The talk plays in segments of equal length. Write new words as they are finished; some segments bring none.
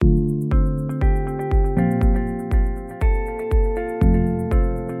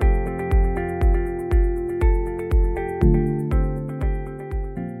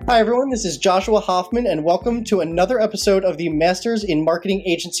Hi, everyone. This is Joshua Hoffman, and welcome to another episode of the Masters in Marketing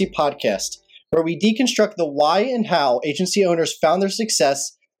Agency podcast, where we deconstruct the why and how agency owners found their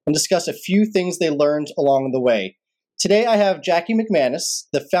success and discuss a few things they learned along the way. Today, I have Jackie McManus,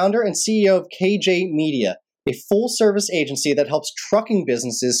 the founder and CEO of KJ Media, a full-service agency that helps trucking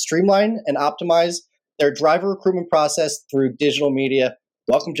businesses streamline and optimize their driver recruitment process through digital media.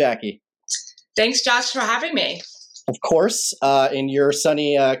 Welcome, Jackie. Thanks, Josh, for having me. Of course, in your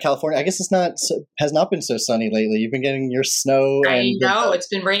sunny California. I guess has not been so sunny lately. You've been getting your snow. I know it's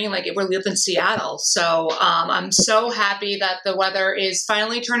been raining like we live in Seattle. So I'm so happy that the weather is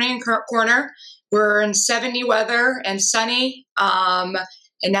finally turning a corner. We're in 70 weather and sunny. And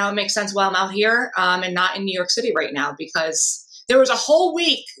now it makes sense why I'm out here and not in New York City right now, because there was a whole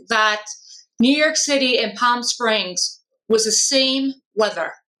week that New York City and Palm Springs was the same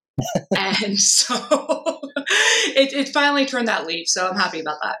weather. And so it finally turned that leaf. So I'm happy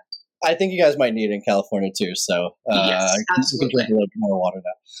about that. I think you guys might need it in California too. So yes, absolutely. You can drink a little bit more water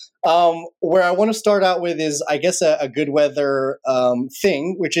now. Where I want to start out with is, I guess, a good weather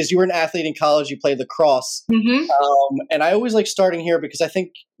thing, which is you were an athlete in college. You played lacrosse. Mm-hmm. And I always like starting here because I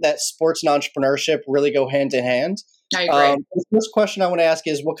think that sports and entrepreneurship really go hand in hand. I agree. The first question I want to ask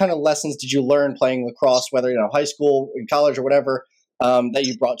is, what kind of lessons did you learn playing lacrosse, whether high school, in college, or whatever, that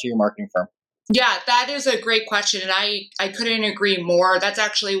you brought to your marketing firm? Yeah, that is a great question. And I couldn't agree more. That's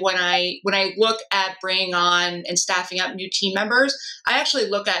actually when I look at bringing on and staffing up new team members, I actually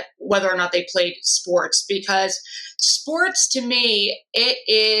look at whether or not they played sports, because sports to me, it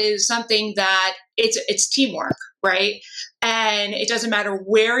is something that it's teamwork, right? And it doesn't matter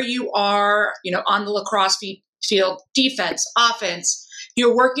where you are, on the lacrosse field, defense, offense,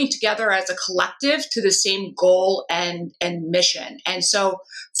 you're working together as a collective to the same goal and mission. And so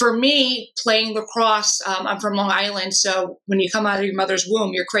for me, playing lacrosse, I'm from Long Island. So when you come out of your mother's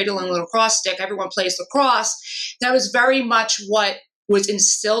womb, you're cradling a lacrosse stick. Everyone plays lacrosse. That was very much what was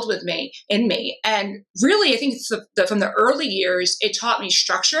instilled in me. And really, I think from the early years, it taught me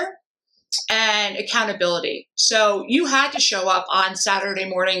structure and accountability. So you had to show up on Saturday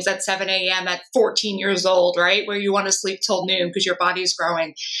mornings at 7 a.m. at 14 years old, right? Where you want to sleep till noon because your body's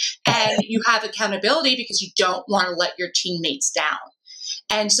growing. And you have accountability because you don't want to let your teammates down.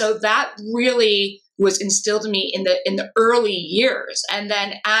 And so that really was instilled in me in the early years. And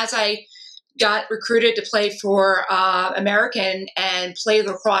then as I got recruited to play for American and play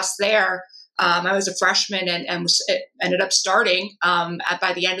lacrosse there, I was a freshman and ended up starting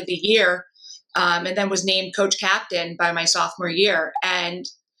by the end of the year, and then was named coach captain by my sophomore year. And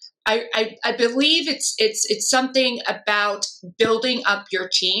I believe it's something about building up your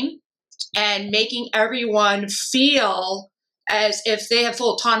team and making everyone feel as if they have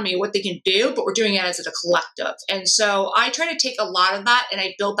full autonomy of what they can do, but we're doing it as a collective. And so I try to take a lot of that and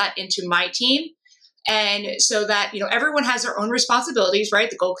I build that into my team. And so that, everyone has their own responsibilities, right?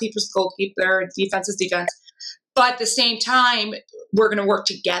 The goalkeeper's the goalkeeper, defense is defense. But at the same time, we're going to work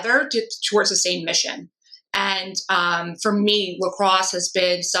together towards the same mission. And for me, lacrosse has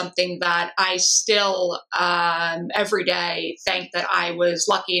been something that I still every day thank that I was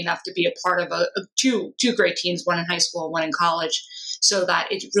lucky enough to be a part of two great teams, one in high school and one in college, so that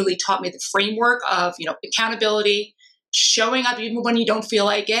it really taught me the framework of, accountability, showing up even when you don't feel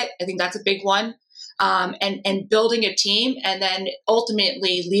like it. I think that's a big one. And building a team, and then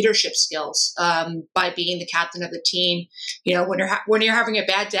ultimately leadership skills by being the captain of the team. When you're having a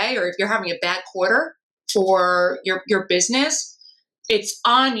bad day, or if you're having a bad quarter for your business, it's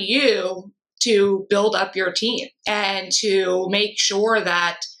on you to build up your team and to make sure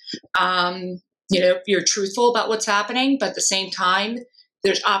that you're truthful about what's happening, but at the same time,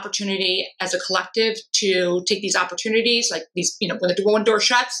 there's opportunity as a collective to take these opportunities, like these, when the one door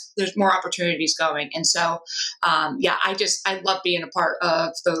shuts, there's more opportunities going. And so, I love being a part of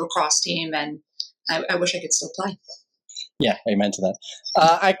the lacrosse team, and I wish I could still play. Yeah, amen to that.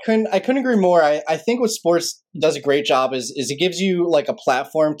 I couldn't agree more. I think what sports does a great job is it gives you like a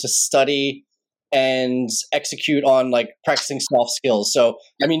platform to study and execute on, like practicing soft skills. So,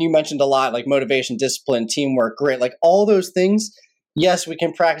 I mean, you mentioned a lot, like motivation, discipline, teamwork, grit, like all those things. Yes, we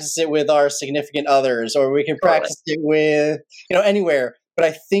can practice it with our significant others, or we can practice it with, anywhere. But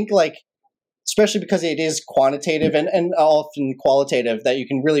I think, like, especially because it is quantitative and often qualitative, that you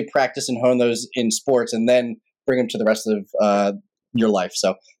can really practice and hone those in sports and then bring them to the rest of your life.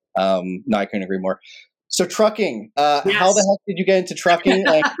 So, no, I couldn't agree more. So trucking, Yes. How the heck did you get into trucking?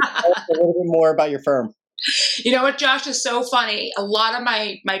 And tell us a little bit more about your firm. You know what, Josh, is so funny. A lot of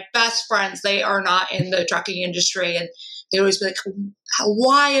my best friends, they are not in the trucking industry, and they always be like,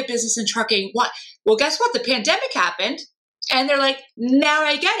 why a business in trucking? What? Well, guess what? The pandemic happened. And they're like, now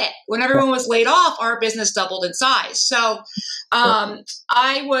I get it. When everyone was laid off, our business doubled in size. So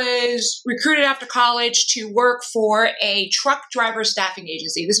I was recruited after college to work for a truck driver staffing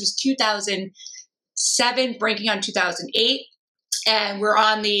agency. This was 2007, breaking on 2008. And we're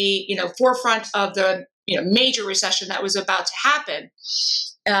on the forefront of the major recession that was about to happen.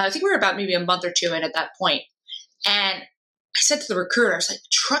 I think we were about maybe a month or two in at that point. And I said to the recruiter, I was like,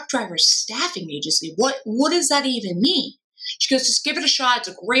 truck driver staffing agency, what does that even mean? She goes, just give it a shot. It's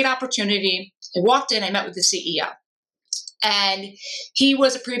a great opportunity. I walked in, I met with the CEO. And he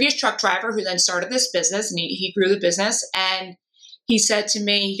was a previous truck driver who then started this business, and he grew the business. And he said to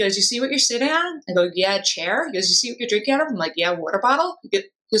me, he goes, you see what you're sitting on? I go, yeah, a chair. He goes, you see what you're drinking out of? I'm like, yeah, water bottle. He goes,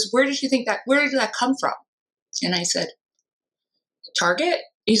 where did that come from? And I said, Target.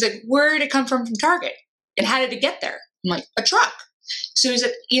 He's like, where did it come from Target? And how did it get there? I'm like, a truck. So he's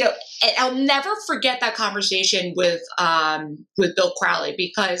like, and I'll never forget that conversation with Bill Crowley,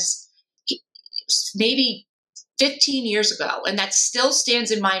 because maybe 15 years ago, and that still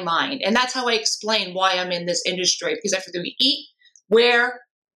stands in my mind. And that's how I explain why I'm in this industry, because after we eat, wear,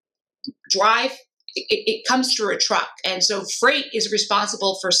 drive, it comes through a truck. And so freight is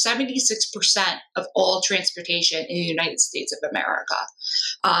responsible for 76% of all transportation in the United States of America.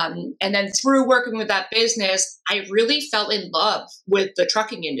 And then through working with that business, I really fell in love with the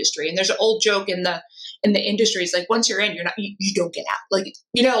trucking industry. And there's an old joke in the industry. It's like, once you're in, you don't get out. Like,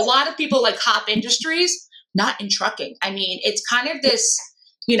 a lot of people like hop industries, not in trucking. I mean, it's kind of this,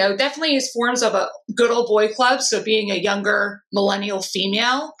 definitely is forms of a good old boy club. So being a younger millennial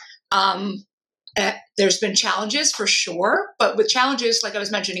female, there's been challenges for sure, but with challenges, like I was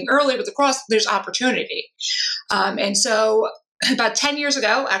mentioning earlier with the cross, there's opportunity. And so about 10 years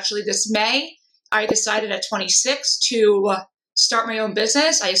ago, actually this May, I decided at 26 to start my own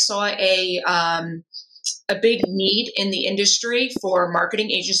business. I saw a big need in the industry for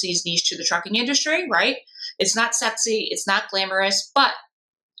marketing agencies niche to the trucking industry, right? It's not sexy, it's not glamorous, but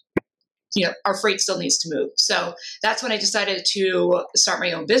our freight still needs to move. So that's when I decided to start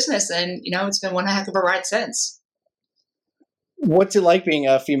my own business. And, it's been one heck of a ride since. What's it like being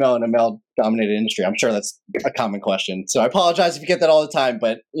a female in a male-dominated industry? I'm sure that's a common question. So I apologize if you get that all the time,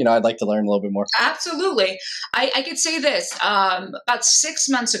 but, I'd like to learn a little bit more. Absolutely. I could say this. About 6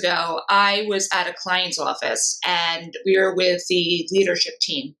 months ago, I was at a client's office, and we were with the leadership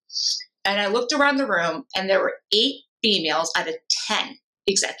team. And I looked around the room, and there were 8 females out of 10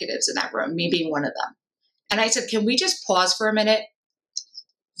 executives in that room, me being one of them. And I said, can we just pause for a minute?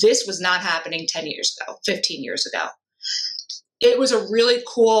 This was not happening 10 years ago, 15 years ago. It was a really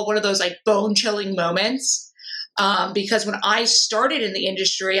cool, one of those like bone chilling moments. Because when I started in the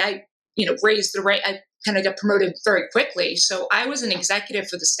industry, I, raised the rate. I kind of got promoted very quickly. So I was an executive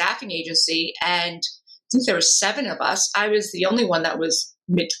for the staffing agency, and I think there were 7 of us. I was the only one that was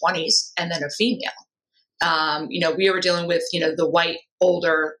mid-20s and then a female. We were dealing with, the white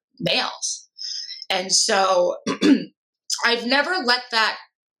older males. And so I've never let that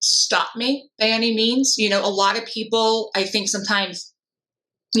stop me by any means. A lot of people, I think sometimes,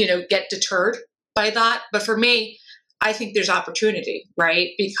 get deterred by that. But for me, I think there's opportunity,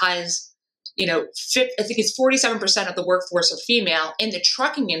 right? Because, I think it's 47% of the workforce are female. In the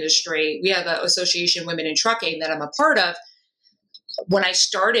trucking industry, we have an association, Women in Trucking, that I'm a part of. When I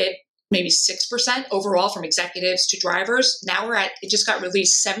started, maybe 6% overall from executives to drivers. Now it just got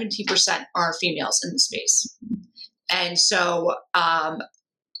released, 70% are females in the space. And so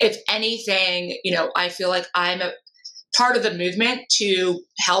if anything, I feel like I'm a part of the movement to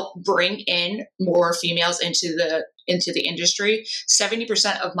help bring in more females into the industry.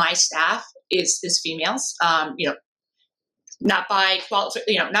 70% of my staff is females, not by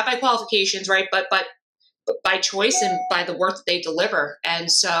qualifications, right? But by choice and by the work that they deliver.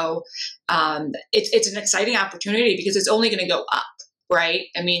 And so it's an exciting opportunity because it's only going to go up, right?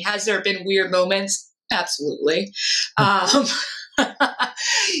 I mean, has there been weird moments? Absolutely. But,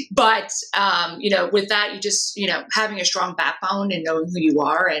 with that, you just, having a strong backbone and knowing who you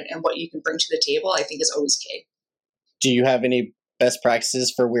are and what you can bring to the table, I think is always key. Do you have any best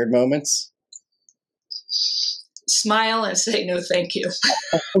practices for weird moments? Smile and say, no, thank you.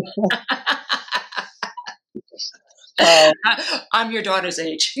 I'm your daughter's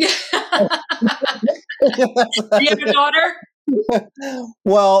age. You have a daughter?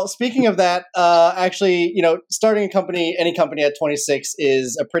 Well, speaking of that, actually, starting any company at 26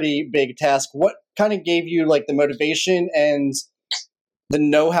 is a pretty big task. What kind of gave you like the motivation and the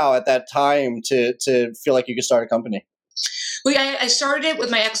know-how at that time to feel like you could start a company? Well, I started it with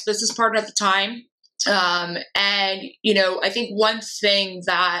my ex-business partner at the time. And, I think one thing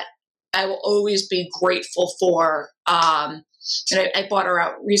that I will always be grateful for. And I bought her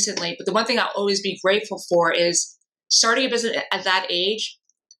out recently, but the one thing I'll always be grateful for is starting a business at that age.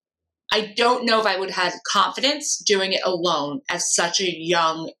 I don't know if I would have confidence doing it alone at such a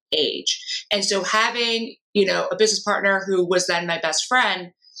young age. And so having, a business partner who was then my best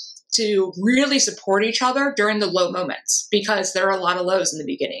friend to really support each other during the low moments, because there are a lot of lows in the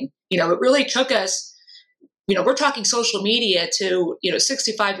beginning. It really took us, we're talking social media to,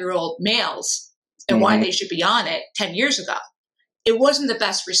 65-year-old males and why they should be on it 10 years ago. It wasn't the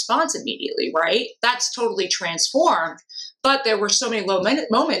best response immediately, right? That's totally transformed. But there were so many low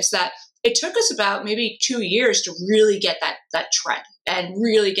moments that it took us about maybe 2 years to really get that trend and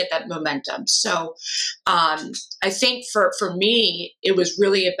really get that momentum. So I think for me, it was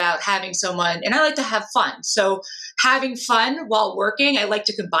really about having someone, and I like to have fun. So having fun while working, I like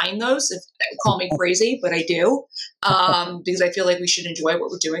to combine those. Call me crazy, but I do, because I feel like we should enjoy what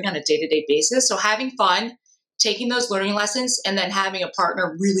we're doing on a day-to-day basis. So having fun, taking those learning lessons, and then having a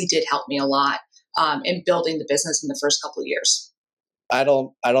partner really did help me a lot in building the business in the first couple of years. I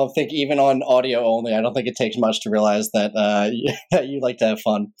don't think even on audio only, I don't think it takes much to realize that that you like to have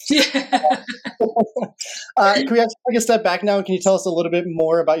fun. Can we take a step back now? Can you tell us a little bit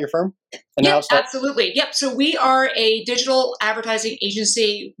more about your firm? And yep, absolutely. Yep. So we are a digital advertising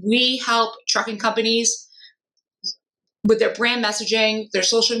agency. We help trucking companies with their brand messaging, their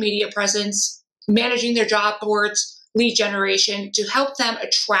social media presence, managing their job boards, lead generation, to help them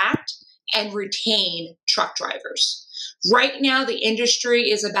attract and retain truck drivers. Right now, the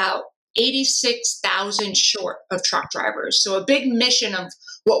industry is about 86,000 short of truck drivers. So a big mission of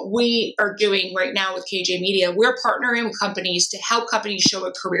what we are doing right now with KJ Media, we're partnering with companies to help companies show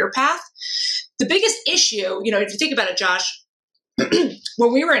a career path. The biggest issue, if you think about it, Josh,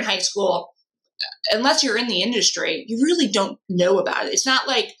 when we were in high school, unless you're in the industry, you really don't know about it. It's not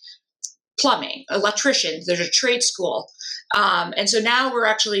like plumbing, electricians, there's a trade school. And so now we're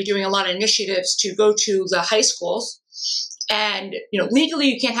actually doing a lot of initiatives to go to the high schools. And, legally,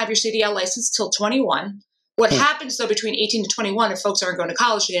 you can't have your CDL license till 21. What happens, though, between 18 to 21, if folks aren't going to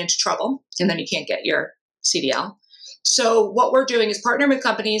college, you get into trouble, and then you can't get your CDL. So what we're doing is partnering with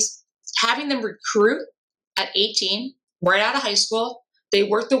companies, having them recruit at 18, right out of high school. They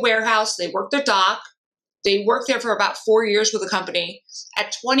work the warehouse, they work the dock, they work there for about 4 years with a company.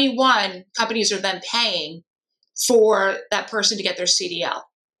 At 21, companies are then paying for that person to get their CDL.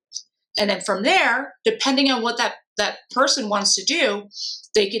 And then from there, depending on what that person wants to do,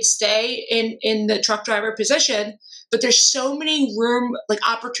 they could stay in the truck driver position. But there's so many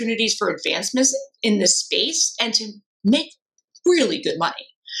opportunities for advancements in this space and to make really good money.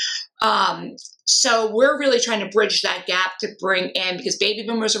 So we're really trying to bridge that gap to bring in, because baby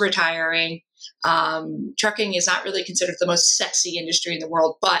boomers are retiring. Trucking is not really considered the most sexy industry in the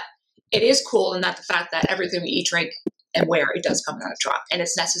world, but it is cool in that the fact that everything we eat, drink, and where it does come on a truck, and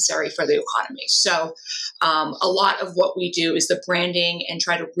it's necessary for the economy. So a lot of what we do is the branding and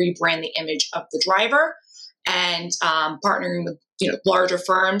try to rebrand the image of the driver, and partnering with larger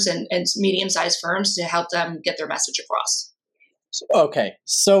firms and medium-sized firms to help them get their message across. Okay,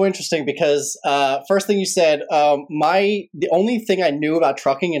 so interesting, because first thing you said, the only thing I knew about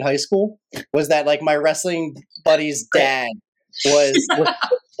trucking in high school was that my wrestling buddy's dad was a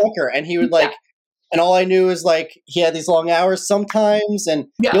trucker, and he would and all I knew is he had these long hours sometimes, and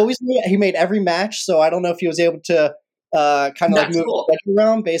he made every match. So I don't know if he was able to kind of move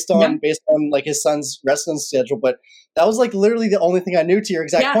around based on his son's wrestling schedule. But that was literally the only thing I knew, to your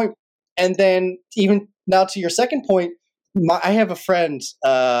exact point. And then even now to your second point, I have a friend,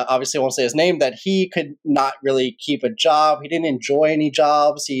 obviously I won't say his name, that he could not really keep a job. He didn't enjoy any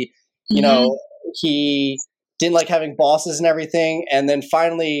jobs. He, he didn't like having bosses and everything. And then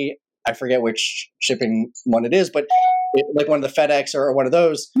finally, I forget which shipping one it is, but one of the FedEx or one of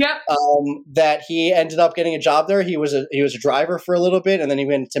those, that he ended up getting a job there. He was a driver for a little bit, and then he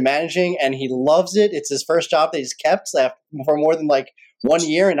went to managing, and he loves it. It's his first job that he's kept for more than 1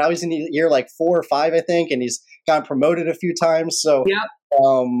 year, and now he's in year 4 or 5, I think, and he's gotten promoted a few times. So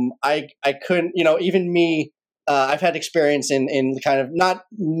I couldn't, even me, I've had experience in kind of not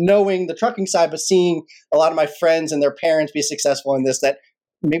knowing the trucking side, but seeing a lot of my friends and their parents be successful in this, that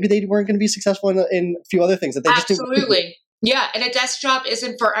maybe they weren't going to be successful in a few other things that they just didn't. Absolutely. Yeah. And a desk job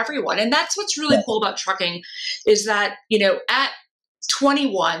isn't for everyone. And that's what's really cool about trucking, is that, at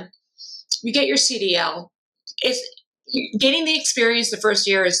 21, you get your CDL. It's getting the experience the first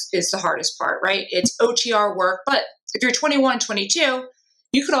year is the hardest part, right? It's OTR work. But if you're 21, 22,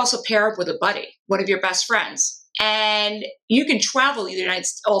 you could also pair up with a buddy, one of your best friends, and you can travel the United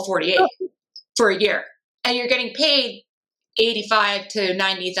States, all 48 for a year, and you're getting paid $85,000 to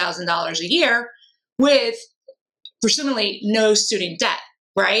 $90,000 a year with presumably no student debt,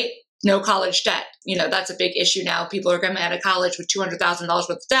 right? No college debt. That's a big issue now. People are coming out of college with $200,000 worth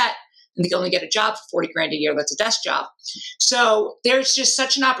of debt, and they can only get a job for 40 grand a year. That's a desk job. So there's just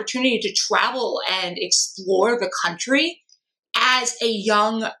such an opportunity to travel and explore the country as a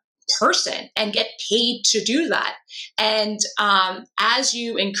young person and get paid to do that. And as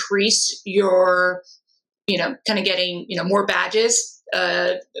you increase your, kind of getting, more badges,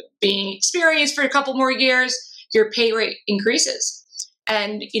 being experienced for a couple more years, your pay rate increases.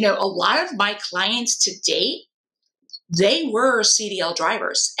 And, a lot of my clients to date, they were CDL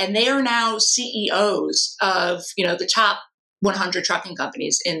drivers, and they are now CEOs of, the top 100 trucking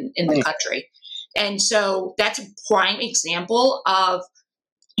companies in the country. And so that's a prime example of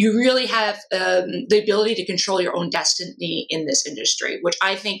you really have the ability to control your own destiny in this industry, which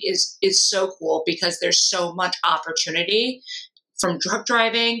I think is so cool because there's so much opportunity from truck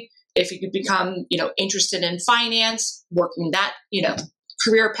driving. If you could become, interested in finance, working that,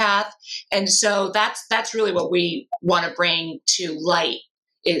 career path. And so that's really what we want to bring to light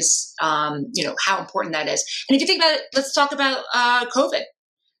is, how important that is. And if you think about it, let's talk about COVID.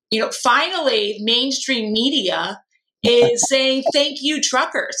 Finally, mainstream media is saying, thank you,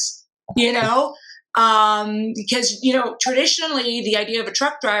 truckers, because, traditionally the idea of a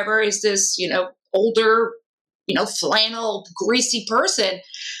truck driver is this, older, flannel, greasy person.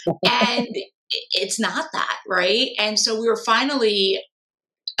 And it's not that, right? And so we were finally,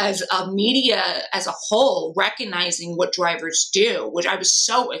 as a media as a whole, recognizing what drivers do, which I was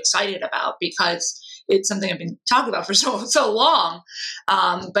so excited about because it's something I've been talking about for so long.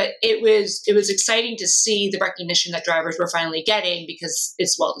 But it was exciting to see the recognition that drivers were finally getting because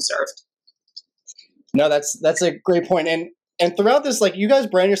it's well deserved. No, that's a great point. And throughout this, like, you guys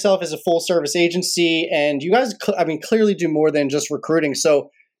brand yourself as a full service agency, and you guys, clearly do more than just recruiting. So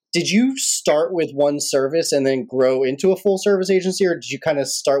did you start with one service and then grow into a full service agency, or did you kind of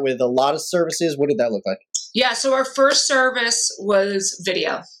start with a lot of services? What did that look like? Yeah, so our first service was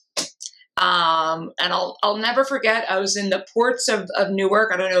video. And I'll never forget, I was in the ports of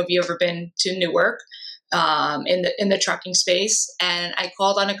Newark. I don't know if you've ever been to Newark, in the trucking space. And I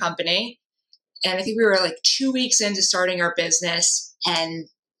called on a company, and I think we were like 2 weeks into starting our business, and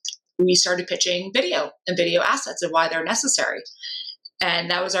we started pitching video and video assets and why they're necessary.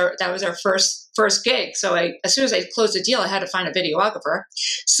 And that was our first gig. So as soon as I closed the deal, I had to find a videographer.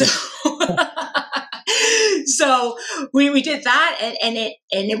 So so we did that, and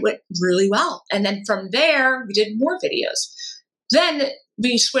it went really well. And then from there, we did more videos. Then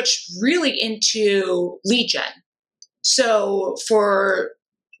we switched really into lead gen. So for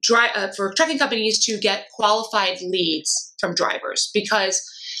trucking companies to get qualified leads from drivers, because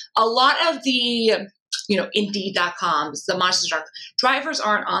a lot of the Indeed.coms, the Monster drivers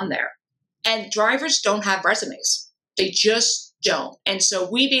aren't on there, and drivers don't have resumes. They just don't. And so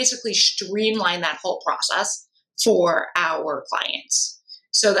we basically streamline that whole process for our clients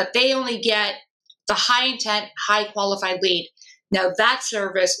so that they only get the high intent, high qualified lead. Now that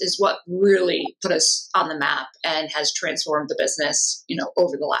service is what really put us on the map and has transformed the business,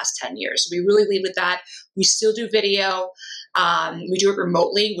 over the last 10 years. So we really lead with that. We still do video. We do it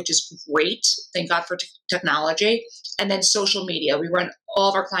remotely, which is great. Thank God for technology. And then social media. We run all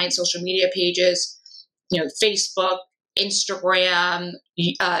of our clients' social media pages, Facebook, Instagram,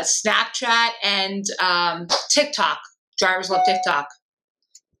 Snapchat, and TikTok. Drivers love TikTok.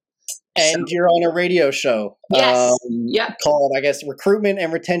 And you're on a radio show. Yes. Called, I guess, Recruitment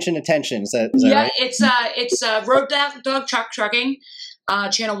and Retention Attention. Is that right? It's Road Dog Trucking,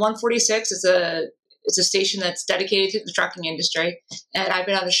 channel 146. It's a station that's dedicated to the trucking industry. And I've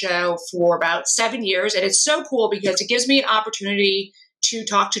been on the show for about 7 years. And it's so cool because it gives me an opportunity to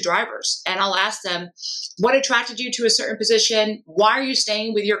talk to drivers. And I'll ask them, what attracted you to a certain position? Why are you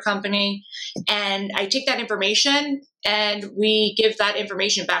staying with your company? And I take that information and we give that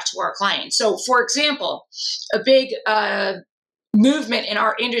information back to our clients. So for example, a big movement in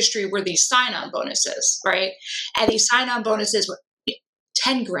our industry were these sign-on bonuses, right? And these sign-on bonuses were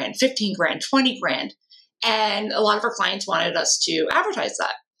 10 grand, 15 grand, 20 grand. And a lot of our clients wanted us to advertise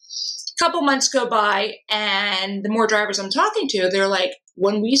that. A couple months go by, and the more drivers I'm talking to, they're like,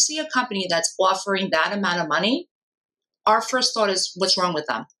 when we see a company that's offering that amount of money, our first thought is, what's wrong with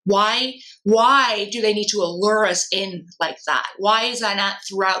them? Why do they need to allure us in like that? Why is that not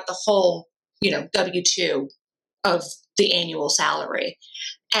throughout the whole, W-2 of the annual salary?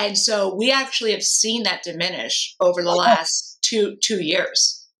 And so we actually have seen that diminish over the last two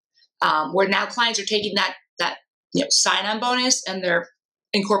years, where now clients are taking that sign-on bonus and they're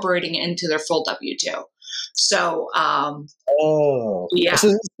incorporating it into their full W-2. So, yeah. So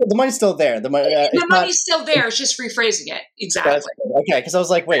the money's still there. The money's still there. It's just rephrasing it. Exactly. Okay, because I was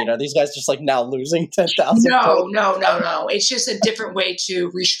like, wait, are these guys just like now losing 10,000? No. It's just a different way to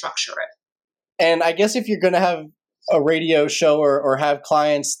restructure it. And I guess if you're going to have a radio show or have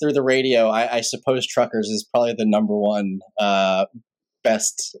clients through the radio, I suppose Truckers is probably the number one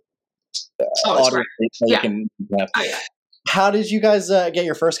best audience that you can have. Oh, yeah. How did you guys get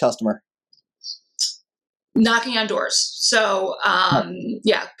your first customer? Knocking on doors. So,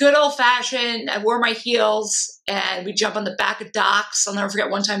 good old fashioned. I wore my heels and we jump on the back of docks. I'll never forget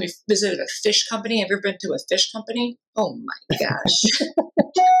one time we visited a fish company. Have you ever been to a fish company? Oh my gosh.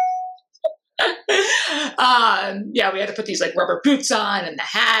 We had to put these like rubber boots on and the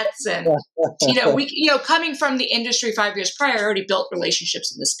hats and, coming from the industry 5 years prior, I already built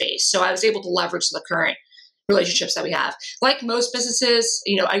relationships in the space. So I was able to leverage the current relationships that we have. Like most businesses,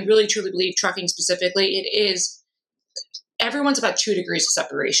 I really truly believe trucking specifically, everyone's about 2 degrees of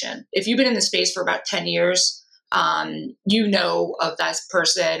separation. If you've been in the space for about 10 years, you know of that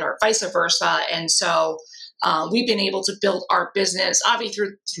person or vice versa. And so we've been able to build our business, obviously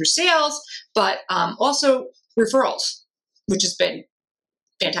through sales, but also referrals, which has been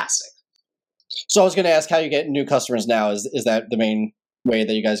fantastic. So I was going to ask how you get new customers now. Is that the main way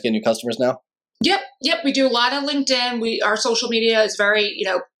that you guys get new customers now? Yep. We do a lot of LinkedIn. Our social media is very,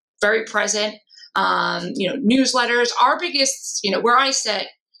 very present. Newsletters. Our biggest, where I sit,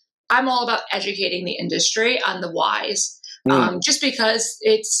 I'm all about educating the industry on the whys. Just because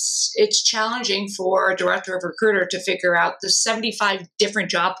it's challenging for a director of recruiter to figure out the 75 different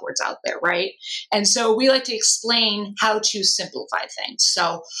job boards out there, right? And so we like to explain how to simplify things.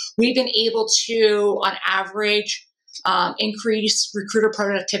 So we've been able to, on average, increase recruiter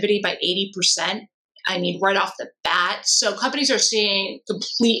productivity by 80%. I mean, right off the bat. So companies are seeing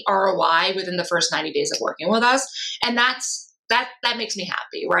complete ROI within the first 90 days of working with us. And that makes me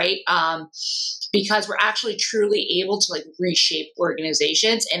happy, right? Because we're actually truly able to like reshape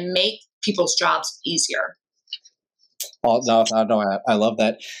organizations and make people's jobs easier. Oh, no, I love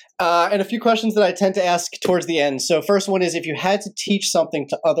that. And a few questions that I tend to ask towards the end. So first one is, if you had to teach something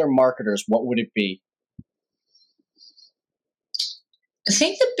to other marketers, what would it be? I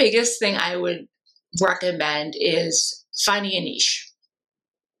think the biggest thing I would recommend is finding a niche,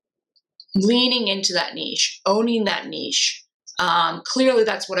 leaning into that niche, owning that niche. Clearly,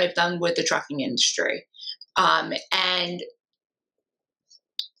 that's what I've done with the trucking industry. And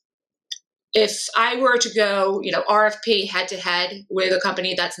if I were to go, RFP head to head with a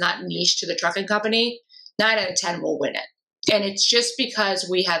company that's not niche to the trucking company, 9 out of 10 will win it. And it's just because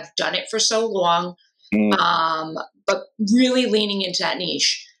we have done it for so long. But really leaning into that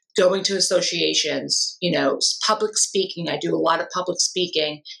niche, going to associations, public speaking. I do a lot of public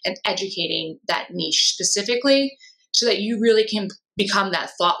speaking and educating that niche specifically so that you really can become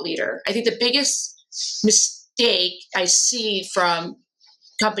that thought leader. I think the biggest mistake I see from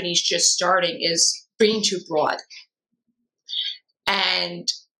companies just starting is being too broad. And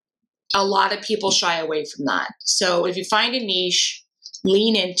a lot of people shy away from that. So if you find a niche,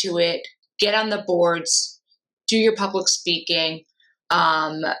 lean into it, get on the boards, do your public speaking.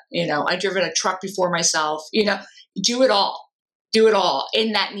 I've driven a truck before myself, do it all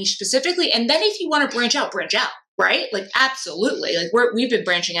in that niche specifically. And then if you want to branch out, right? Like, absolutely. Like we've been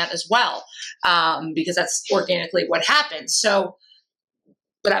branching out as well, because that's organically what happens. So,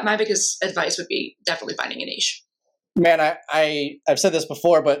 but my biggest advice would be definitely finding a niche. Man, I've said this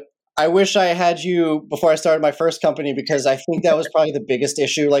before, but I wish I had you before I started my first company, because I think that was probably the biggest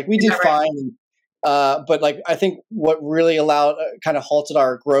issue. Like, we did fine. But like, I think what really kind of halted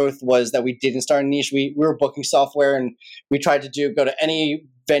our growth was that we didn't start a niche. We were booking software, and we tried to go to any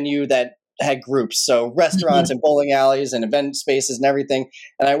venue that had groups. So restaurants and bowling alleys and event spaces and everything.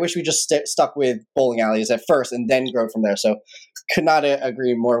 And I wish we just stuck with bowling alleys at first and then grow from there. So could not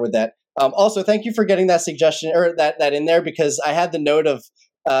agree more with that. Also, thank you for getting that suggestion or that in there, because I had the note of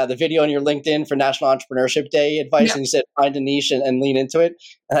the video on your LinkedIn for National Entrepreneurship Day advice, and you said find a niche and lean into it.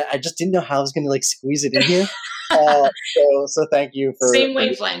 And I just didn't know how I was going to squeeze it in here. So thank you for same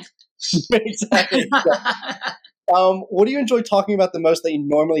wavelength. Exactly. What do you enjoy talking about the most that you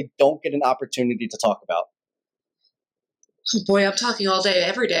normally don't get an opportunity to talk about? Oh boy, I'm talking all day,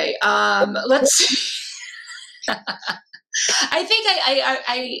 every day. Let's see. I think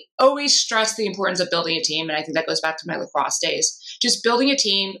I always stress the importance of building a team. And I think that goes back to my lacrosse days. Just building a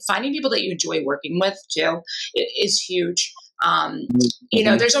team, finding people that you enjoy working with too, is huge.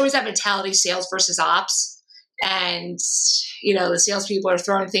 There's always that mentality, sales versus ops. and the salespeople are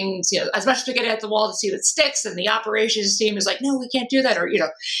throwing things, as much as we get at the wall to see what sticks, and the operations team is like, no, we can't do that, or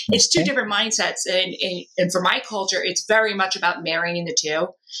it's two different mindsets, and for my culture, it's very much about marrying the two,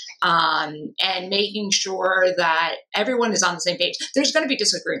 and making sure that everyone is on the same page. There's going to be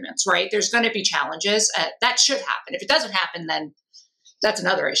disagreements, right? There's going to be challenges. That should happen. If it doesn't happen, then that's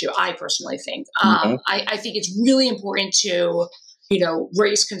another issue, I personally think. I think it's really important to,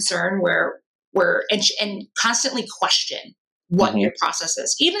 raise concern where and constantly question what your process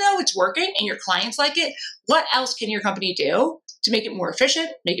is. Even though it's working and your clients like it, what else can your company do to make it more efficient,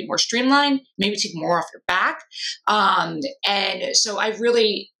 make it more streamlined, maybe take more off your back? And so I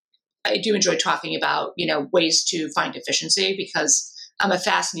do enjoy talking about, ways to find efficiency, because I'm a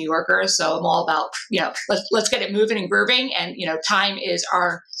fast New Yorker, so I'm all about, let's get it moving and grooving. And, time is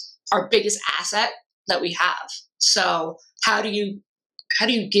our biggest asset that we have. So how do you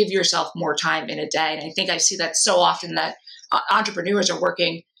give yourself more time in a day? And I think I see that so often that entrepreneurs are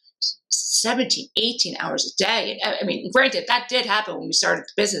working 17, 18 hours a day. And I mean, granted, that did happen when we started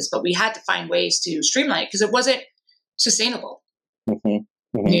the business, but we had to find ways to streamline it because it wasn't sustainable.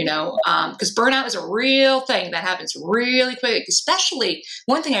 Because burnout is a real thing that happens really quick. Especially,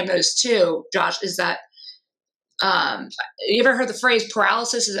 one thing I've noticed too, Josh, is that you ever heard the phrase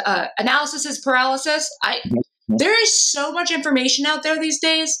analysis is paralysis? There is so much information out there these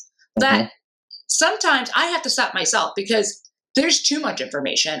days that sometimes I have to stop myself, because there's too much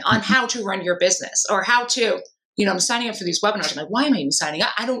information on how to run your business, or how to, I'm signing up for these webinars. I'm like, why am I even signing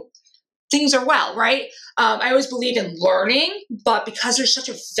up? Things are right? I always believe in learning, but because there's such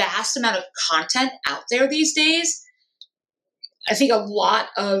a vast amount of content out there these days, I think a lot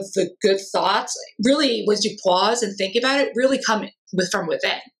of the good thoughts really, once you pause and think about it, really come from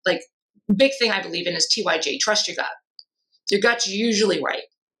within. Like, big thing I believe in is TYG, trust your gut. Your gut's usually right.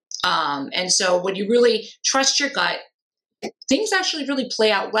 And so when you really trust your gut, things actually really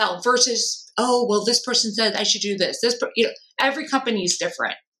play out well, versus, oh, well, this person said I should do this. Every company is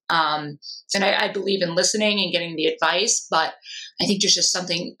different. And I believe in listening and getting the advice, but I think there's just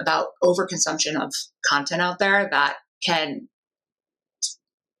something about overconsumption of content out there that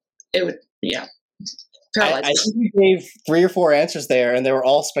paralyze. I think you gave 3 or 4 answers there, and they were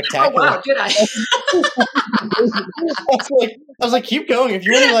all spectacular. Oh, wow, did I? I was like, keep going. If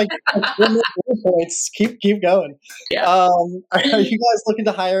you want to points, keep going. Yeah. Are you guys looking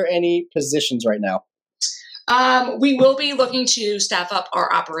to hire any positions right now? We will be looking to staff up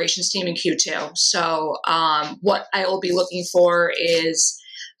our operations team in Q2. So what I will be looking for is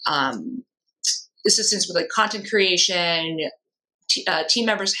assistance with content creation, team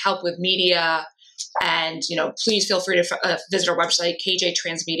members help with media, and please feel free to visit our website,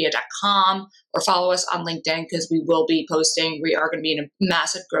 kjtransmedia.com, or follow us on LinkedIn, because we will be posting. We are going to be in a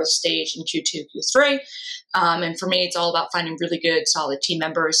massive growth stage in Q2, Q3. And for me, it's all about finding really good, solid team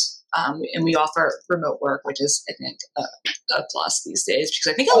members. And we offer remote work, which is, I think, a plus these days, because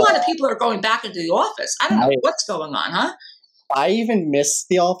I think a lot of people are going back into the office. I don't know what's going on, huh? I even miss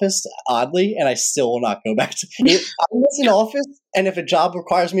the office, oddly, and I still will not go back to it. I miss an office, and if a job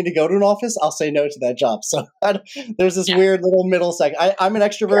requires me to go to an office, I'll say no to that job. So there's this weird little middle second. I'm an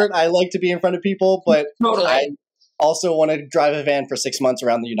extrovert. I like to be in front of people, but I also want to drive a van for 6 months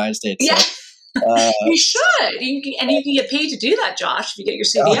around the United States. Yeah. So, you should. You can get paid to do that, Josh, if you get your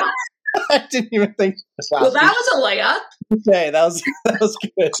CDL. I didn't even think. Well, that was a layup. Okay, that was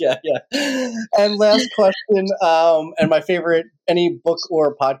good. Yeah. And last question, and my favorite, any book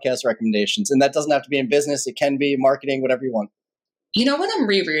or podcast recommendations, and that doesn't have to be in business. It can be marketing, whatever you want. You know what I'm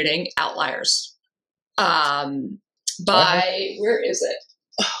rereading? Outliers. By where is it?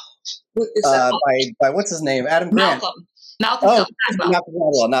 What is that? By what's his name? Adam Grant. Malcolm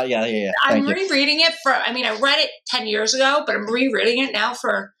Gladwell. Yeah. I'm rereading it I read it 10 years ago, but I'm rereading it now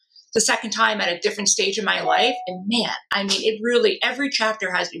for the second time at a different stage in my life. And man, it really, every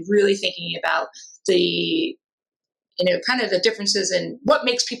chapter has me really thinking about the, kind of the differences in what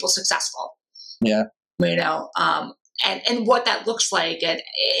makes people successful. Yeah. And what that looks like. And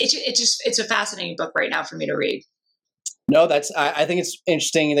it's a fascinating book right now for me to read. No, I think it's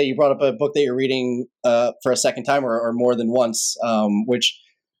interesting that you brought up a book that you're reading for a second time or more than once, which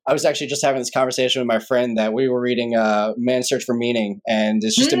I was actually just having this conversation with my friend that we were reading Man's Search for Meaning, and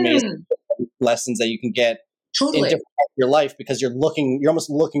it's just amazing lessons that you can get in different parts of your life, because you're almost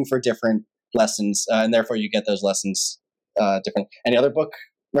looking for different lessons, and therefore you get those lessons different. Any other book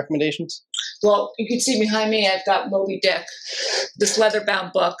recommendations? Well, you can see behind me, I've got Moby Dick, this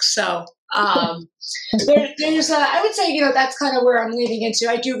leather-bound book. So there's I would say, that's kind of where I'm leaning into.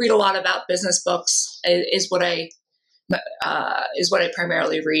 I do read a lot about business books, is what I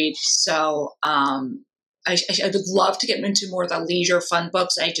primarily read. So, I would love to get into more of the leisure fun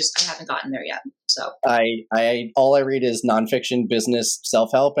books. I haven't gotten there yet. So all I read is nonfiction, business,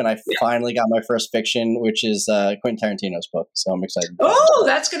 self-help, and I finally got my first fiction, which is Quentin Tarantino's book. So I'm excited. Oh,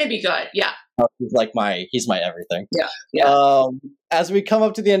 that's going to be good. Yeah. He's my everything. Yeah. As we come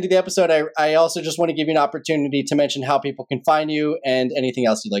up to the end of the episode, I also just want to give you an opportunity to mention how people can find you and anything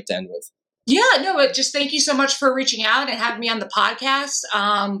else you'd like to end with. Yeah, no, but just thank you so much for reaching out and having me on the podcast.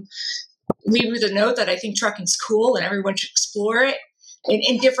 Leave with a note that I think trucking's cool and everyone should explore it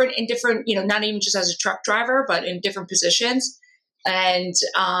in different, not even just as a truck driver, but in different positions. And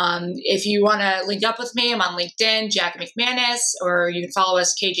if you want to link up with me, I'm on LinkedIn, Jack McManus, or you can follow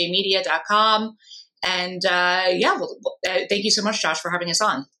us, kjmedia.com. And thank you so much, Josh, for having us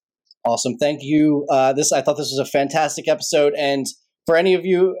on. Awesome. Thank you. I thought this was a fantastic episode. And for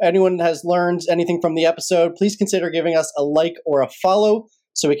anyone has learned anything from the episode, please consider giving us a like or a follow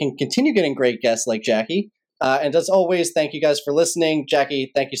so we can continue getting great guests like Jackie. And as always, thank you guys for listening.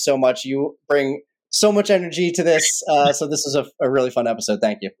 Jackie, thank you so much. You bring so much energy to this. So this is a really fun episode.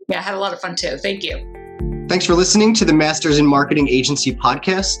 Thank you. Yeah, I had a lot of fun too. Thank you. Thanks for listening to the Masters in Marketing Agency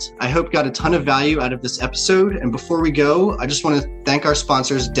podcast. I hope you got a ton of value out of this episode. And before we go, I just want to thank our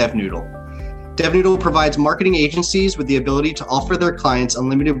sponsors, DevNoodle. DevNoodle provides marketing agencies with the ability to offer their clients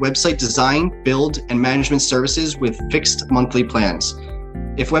unlimited website design, build, and management services with fixed monthly plans.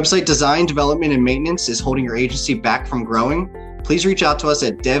 If website design, development, and maintenance is holding your agency back from growing, please reach out to us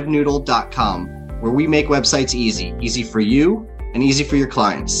at devnoodle.com, where we make websites easy for you and easy for your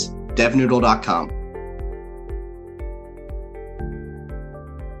clients. devnoodle.com.